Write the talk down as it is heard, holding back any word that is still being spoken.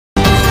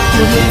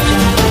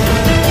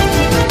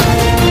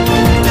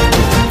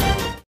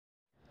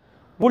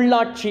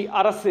உள்ளாட்சி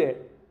அரசு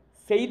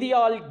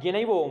செய்தியால்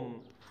இணைவோம்.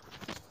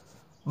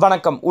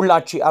 வணக்கம்.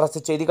 உள்ளாட்சி அரசு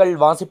செய்திகள்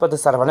வாசிப்பது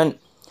சரவணன்.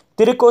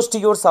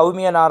 திருக்கோஷ்டியூர்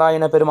சௌமிய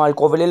நாராயண பெருமாள்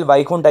கோவிலில்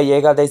வைகுண்ட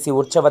ஏகாதசி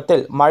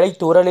உற்சவத்தில் மழை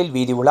தூறலில்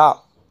வீதி உலா.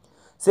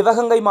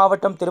 சிவகங்கை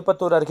மாவட்டம்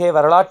திருப்பத்தூர் அருகே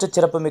வரலாற்று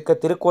சிறப்புமிக்க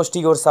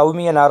திருக்கோஷ்டியூர்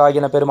சௌமிய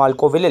நாராயண பெருமாள்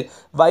கோவிலில்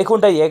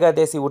வைகுண்ட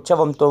ஏகாதசி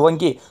உற்சவம்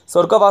துவங்கி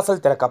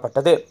சொர்க்கவாசல்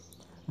திறக்கப்பட்டது.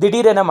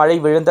 திடீரென மழை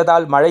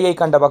விழுந்ததால் மழையை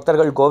கண்ட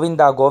பக்தர்கள்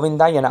கோவிந்தா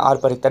கோவிந்தா என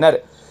ஆர்ப்பரித்தனர்.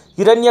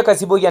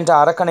 இரண்யகசிபு என்ற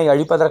அரக்கனை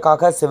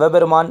அழிப்பதற்காக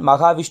சிவபெருமான்,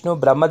 மகாவிஷ்ணு,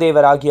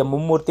 பிரம்மதேவர் ஆகிய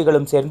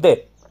மும்மூர்த்திகளும் சேர்ந்து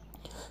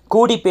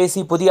கூடி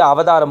பேசி புதிய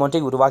அவதாரம்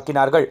ஒன்றை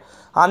உருவாக்கினார்கள்.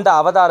 அந்த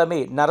அவதாரமே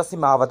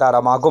நரசிம்ம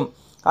அவதாரமாகும்.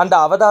 அந்த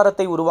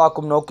அவதாரத்தை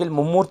உருவாக்கும் நோக்கில்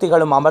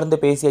மும்மூர்த்திகளும் அமர்ந்து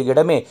பேசிய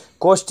இடமே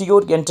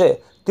கோஷ்டியூர் என்று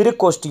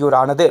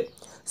திருக்கோஷ்டியூரானது.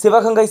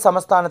 சிவகங்கை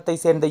சமஸ்தானத்தை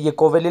சேர்ந்த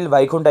இக்கோவிலில்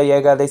வைகுண்ட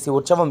ஏகாதசி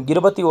உற்சவம்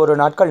 21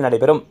 நாட்கள்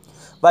நடைபெறும்.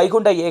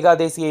 வைகுண்ட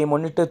ஏகாதசியை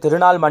முன்னிட்டு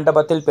திருநாள்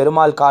மண்டபத்தில்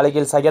பெருமாள்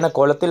காலையில் சயன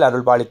கோலத்தில்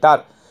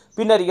அருள்பாலித்தார்.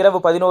 பின்னர் இரவு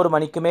 11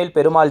 மணிக்கு மேல்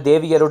பெருமாள்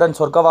தேவியருடன்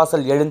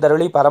சொர்க்கவாசல்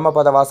எழுந்தருளி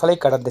பரமபத வாசலை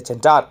கடந்து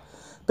சென்றார்.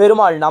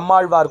 பெருமாள்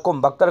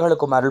நம்மாழ்வார்க்கும்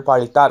பக்தர்களுக்கும்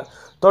அருள்பாலித்தார்.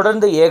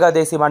 தொடர்ந்து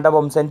ஏகாதசி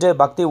மண்டபம் சென்று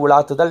பக்தி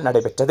உலாத்துதல்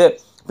நடைபெற்றது.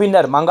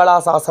 பின்னர்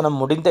மங்களாசாசனம்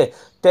முடிந்து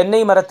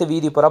தென்னை மரத்து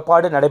வீதி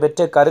புறப்பாடு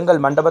நடைபெற்று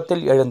கருங்கல்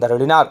மண்டபத்தில்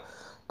எழுந்தருளினார்.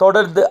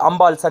 தொடர்ந்து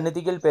அம்பாள்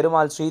சந்நிதியில்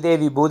பெருமாள்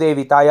ஸ்ரீதேவி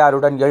பூதேவி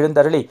தாயாருடன்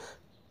எழுந்தருளி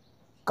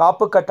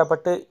காப்பு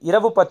கட்டப்பட்டு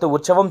இரவு 10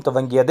 உற்சவம்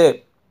துவங்கியது.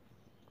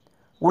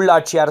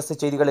 உள்ளாட்சி அரசு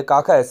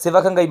செய்திகளுக்காக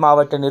சிவகங்கை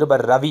மாவட்ட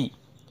நிருபர் ரவி.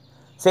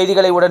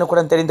 செய்திகளை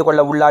உடனுக்குடன் தெரிந்து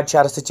கொள்ள உள்ளாட்சி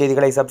அரசு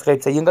செய்திகளை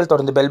சப்ஸ்கிரைப் செய்யுங்கள்.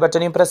 தொடர்ந்து பெல்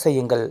பட்டனையும் பிரஸ்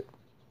செய்யுங்கள்.